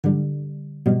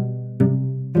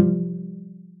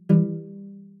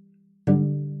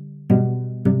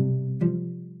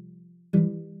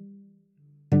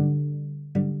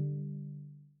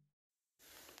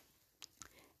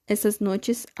Essas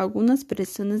noches, algunas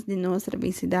personas de nuestra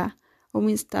vecindad han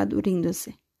estado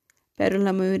riéndose, pero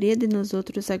la mayoría de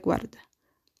nosotros aguarda,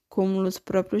 como los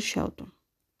propios Shelton.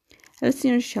 El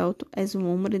señor Shelton es un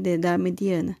hombre de edad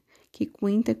mediana que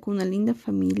cuenta con una linda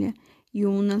familia y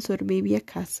una soberbia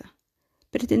casa.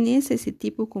 Pertenece a ese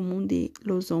tipo común de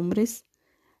los hombres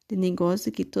de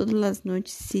negocio que todas las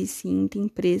noches se sienten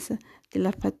presa de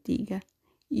la fatiga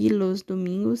y los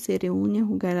domingos se reúnen a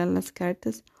jugar a las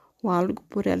cartas o algo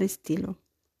por el estilo.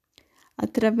 A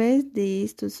través de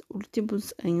estos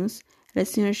últimos años, el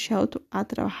señor Shelton ha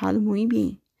trabajado muy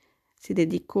bien. Se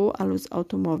dedicó a los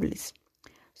automóviles.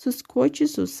 Sus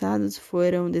coches usados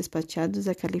fueron despachados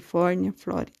a California,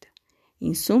 Florida.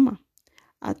 En suma,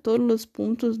 a todos los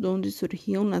puntos donde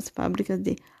surgieron las fábricas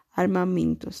de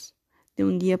armamentos de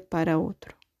un día para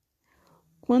otro.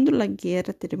 Cuando la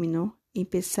guerra terminó,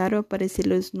 empezaron a aparecer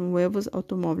los nuevos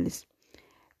automóviles,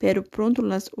 pero pronto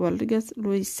las huelgas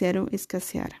lo hicieron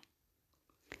escasear.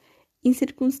 En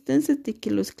circunstancias de que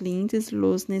los clientes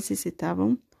los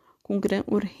necesitaban con gran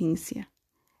urgencia,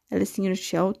 el señor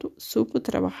Shelton supo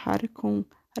trabajar con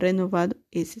renovado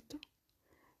éxito.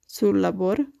 Su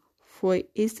labor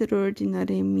fue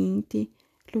extraordinariamente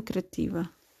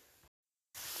lucrativa.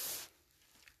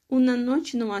 Una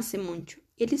noche no hace mucho,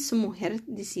 él y su mujer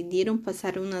decidieron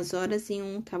pasar unas horas en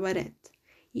un cabaret,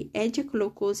 y ella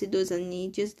colocóse 2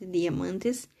 anillos de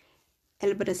diamantes,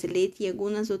 el bracelete y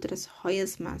algunas otras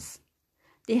joyas más.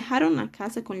 Dejaron la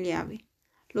casa con llave.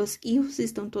 Los hijos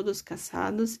están todos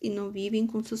casados y no viven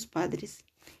con sus padres,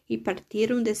 y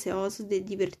partieron deseosos de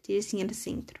divertirse en el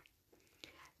centro.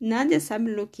 Nadie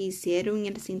sabe lo que hicieron en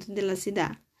el centro de la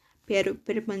ciudad, pero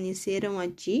permanecieron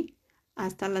allí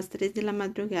hasta las 3 de la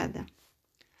madrugada.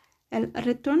 El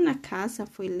retorno a casa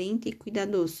fue lento y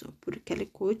cuidadoso, porque el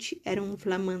coche era un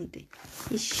flamante,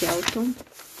 y Shelton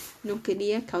no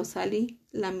quería causarle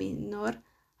la menor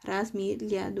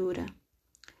rasmilladura.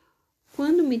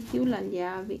 Cuando metió la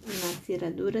llave en la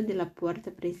cerradura de la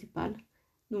puerta principal,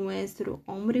 nuestro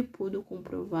hombre pudo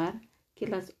comprobar que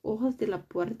las hojas de la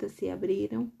puerta se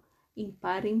abrieron en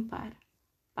par,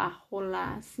 bajo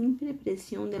la simple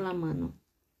presión de la mano.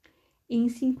 En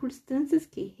circunstancias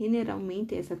que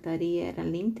generalmente esa tarea era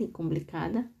lenta y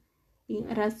complicada, en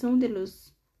razón de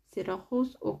los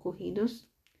cerrojos ocurridos,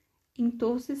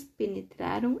 entonces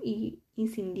penetraron y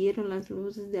encendieron las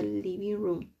luces del living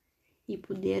room y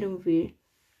pudieron ver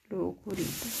lo ocurrido.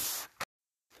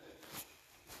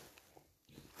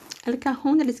 El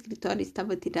cajón del escritorio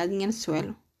estaba tirado en el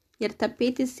suelo y el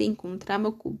tapete se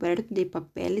encontraba cubierto de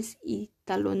papeles y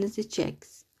talones de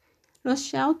cheques. Los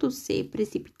Shelton se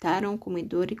precipitaron al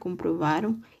comedor y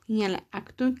comprobaron en el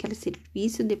acto que el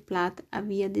servicio de plata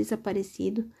había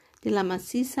desaparecido de la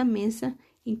maciza mesa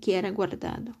en que era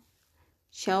guardado.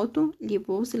 Shelton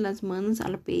llevóse las manos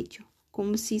al pecho,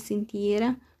 como si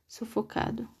sintiera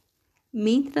sofocado,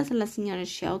 mientras la señora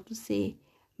Shelton se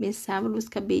mesaba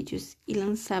los cabellos y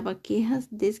lanzaba quejas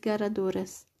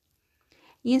desgarradoras.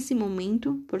 En ese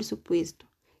momento, por supuesto,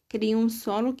 creyó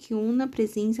solo que una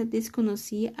presencia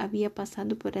desconocida había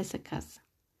pasado por esa casa.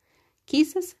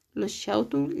 Quizás los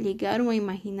Shelton llegaron a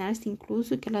imaginarse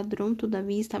incluso que el ladrón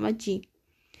todavía estaba allí.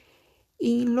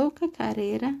 En loca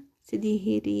carrera se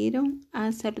dirigieron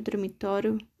hacia el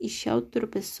dormitorio y Shelton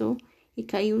tropezó y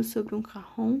cayó sobre un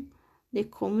cajón de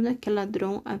cómoda que el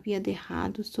ladrón había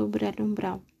dejado sobre el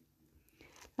umbral.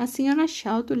 La señora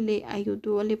Shelton le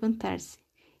ayudó a levantarse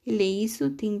y le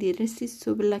hizo tenderse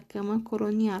sobre la cama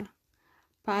colonial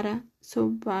para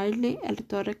sobarle el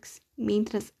tórax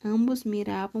mientras ambos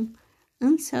miraban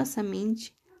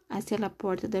ansiosamente hacia la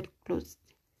puerta del closet,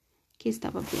 que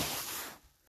estaba abierta.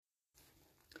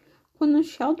 Cuando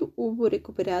Shelton hubo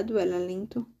recuperado el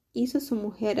aliento, hizo a su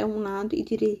mujer a un lado y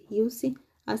dirigió-se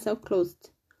hacia el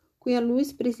closet, cuya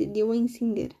luz procedió a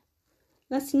encender.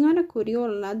 La señora corrió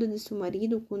al lado de su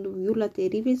marido cuando vio la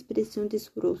terrible expresión de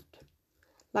su rostro.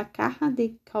 La caja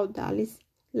de caudales,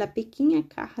 la pequeña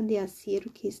caja de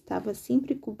acero que estaba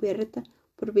siempre cubierta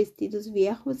por vestidos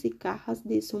viejos y cajas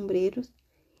de sombreros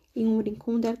en un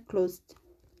rincón del closet,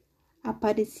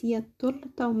 aparecía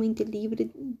totalmente libre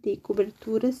de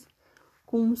coberturas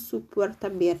con su puerta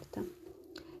abierta.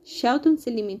 Shelton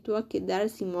se limitó a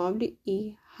quedarse inmóvil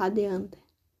y jadeante.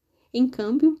 En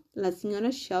cambio, la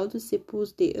señora Shelton se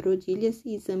puso de rodillas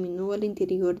y examinó el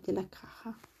interior de la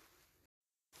caja.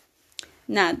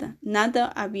 Nada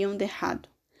habían dejado.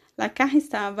 La caja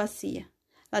estaba vacía.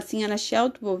 La señora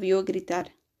Shelton volvió a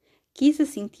gritar. Quise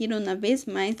sentir una vez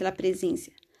más la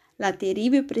presencia, la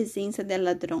terrible presencia del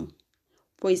ladrón,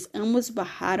 pues ambos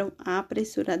bajaron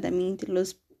apresuradamente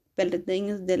los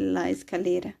peldaños de la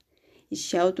escalera y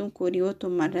Shelton corrió a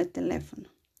tomar el teléfono.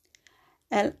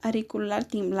 El auricular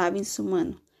temblaba en su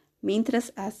mano,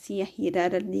 mientras hacía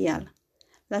girar el dial.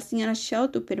 La señora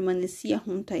Shelton permanecía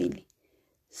junto a él,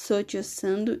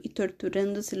 sollozando y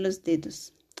torturándose los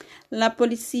dedos. La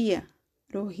policía,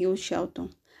 rugió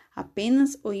Shelton.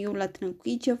 Apenas oyó la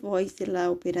tranquila voz de la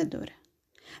operadora.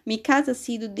 Mi casa ha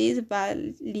sido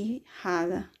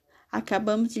desvalijada.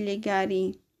 Acabamos de llegar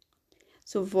y...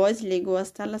 Su voz llegó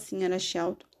hasta la señora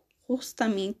Shelton,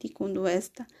 justamente cuando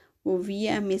ésta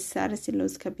volvía a mesarse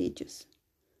los cabellos.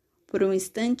 Por un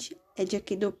instante, ella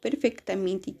quedó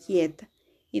perfectamente quieta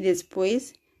y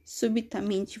después,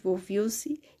 súbitamente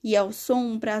volvió-se y alzó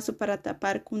un brazo para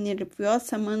tapar con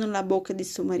nerviosa mano la boca de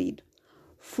su marido.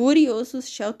 Furioso,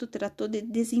 Shelton trató de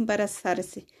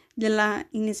desembarazarse de la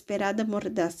inesperada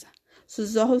mordaza.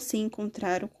 Sus ojos se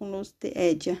encontraron con los de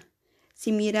ella.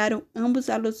 Se miraram ambos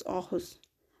a los ojos,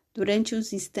 durante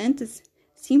uns instantes,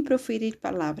 sem proferir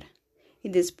palavra, e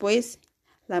depois,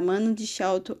 a mão de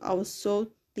Shelton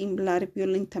alçou temblar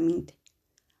violentamente.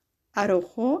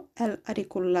 Arrojó el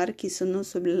auricular que sonó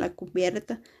sobre la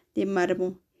cubierta de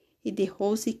mármol e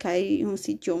deixou-se cair em um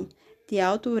sillón de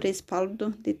alto respaldo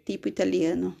de tipo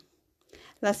italiano.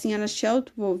 La señora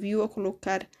Shelton volvió a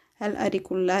colocar el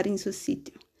auricular em seu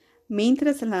sitio,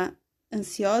 mientras la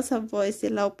ansiosa voz de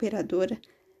la operadora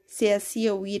se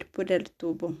hacía oír por el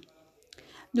tubo.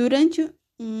 Durante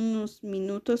unos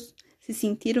minutos se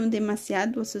sintieron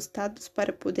demasiado asustados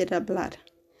para poder hablar.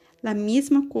 La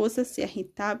misma cosa se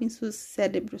agitaba en sus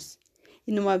cerebros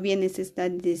y no había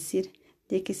necesidad de decir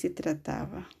de qué se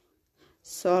trataba.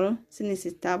 Solo se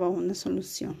necesitaba una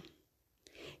solución.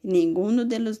 Y ninguno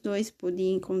de los dos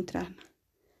podía encontrarla.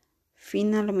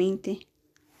 Finalmente,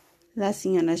 la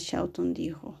señora Shelton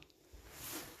dijo: